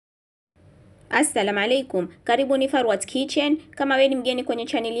Assalamu alaikum, karibu ni Farwat Kitchen. Kama wewe ni mgeni kwenye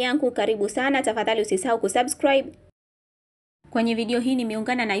channel yangu, karibu sana. Tafadhali usisahau kusubscribe. Kwenye video hii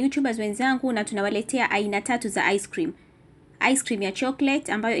nimeungana na YouTubers wenzangu na tunawaletea aina 3 za ice cream. Ice cream ya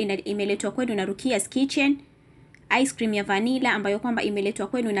chocolate ambayo imeletwa kwenu na Rukia's Kitchen. Ice cream ya vanilla ambayo kwamba imeletwa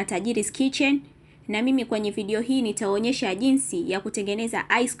kwenu na Tajiri's Kitchen. Na mimi kwenye video hii nitaonyesha jinsi ya kutengeneza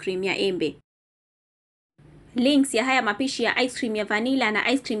ice cream ya embe. Links ya haya mapishi ya ice cream ya vanilla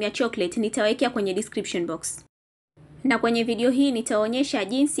na ice cream ya chocolate nitawekea kwenye description box. Na kwenye video hii nitaonyesha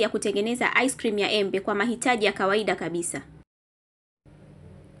jinsi ya kutengeneza ice cream ya embe kwa mahitaji ya kawaida kabisa.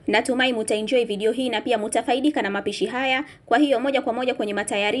 Natumai mutaenjoy video hii na pia mutafaidika na mapishi haya. Kwa hiyo moja kwa moja kwenye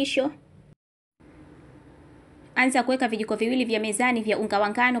matayarisho. Anza kuweka vijiko viwili vya mezani vya unga wa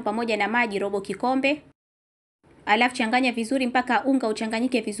ngano pamoja na maji robo kikombe. Alafu changanya vizuri mpaka unga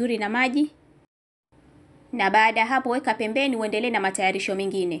uchanganyike vizuri na maji. Na baada hapo weka pembeni uendelee na matayarisho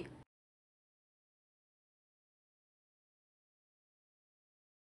mengine.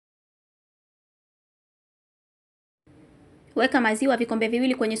 Weka maziwa vikombe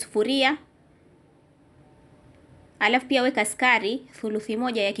viwili kwenye sufuria. Alafu pia weka sukari thuluthi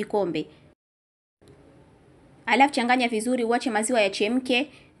moja ya kikombe. Alafu changanya vizuri uache maziwa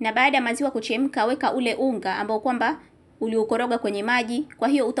yachemke, na baada ya maziwa kuchemka weka ule unga ambao kwamba uliokoroga kwenye maji. Kwa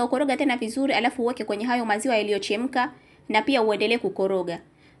hiyo utaukoroga tena vizuri, alafu uweke kwenye hayo maziwa yaliyochemka na pia uendelee kukoroga.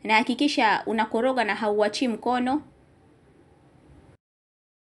 Na hakikisha unakoroga na hauachi mkono.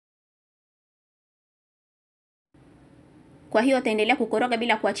 Kwa hiyo utaendelea kukoroga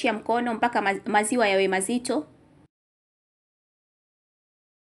bila kuachia mkono mpaka maziwa yawe mazito.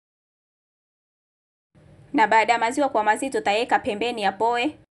 Na baada ya maziwa kwa mazito utaweka pembeni ya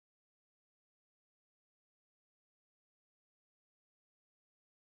poe.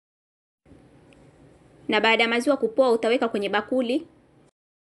 Na baada ya maziwa kupoa utaweka kwenye bakuli.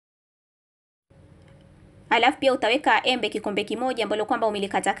 Alafu pia utaweka embe kikombe kimoja ambalo kwamba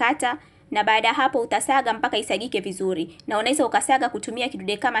umelikatakata, na baada hapo utasaga mpaka isagike vizuri. Na unaweza ukasaga kutumia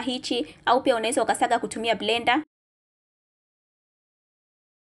kidude kama hichi au pia unaweza ukasaga kutumia blender.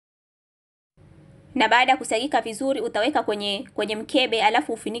 Na baada ya kusagika vizuri utaweka kwenye mkebe,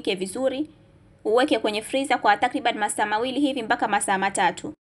 alafu ufinike vizuri. Uweke kwenye freezer kwa takriban masaa mawili hivi mpaka masaa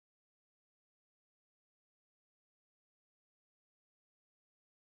matatu.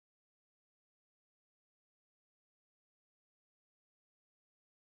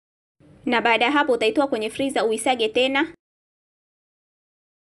 Na baada ya hapo utaitoa kwenye freezer uisage tena.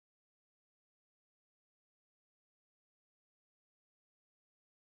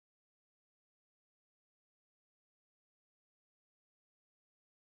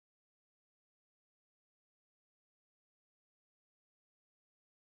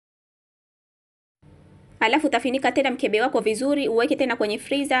 Alafu utafinika tena mkebe wako vizuri, uweke tena kwenye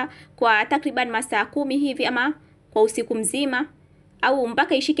freezer kwa takriban masaa 10 hivi ama kwa usiku mzima, au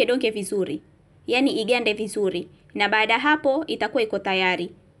mpaka ishike donge vizuri. Yaani igande vizuri. Na baada hapo itakuwa iko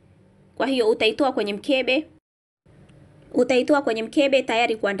tayari. Kwa hiyo utaitoa kwenye mkebe. Utaitoa kwenye mkebe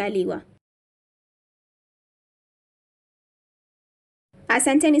tayari kuandaliwa.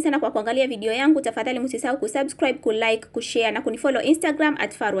 Asanteni sana kwa kuangalia video yangu. Tafadhali msisahau kusubscribe, kulike, kushare na kunifollow Instagram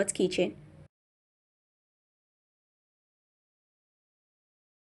 @FarwatKitchen.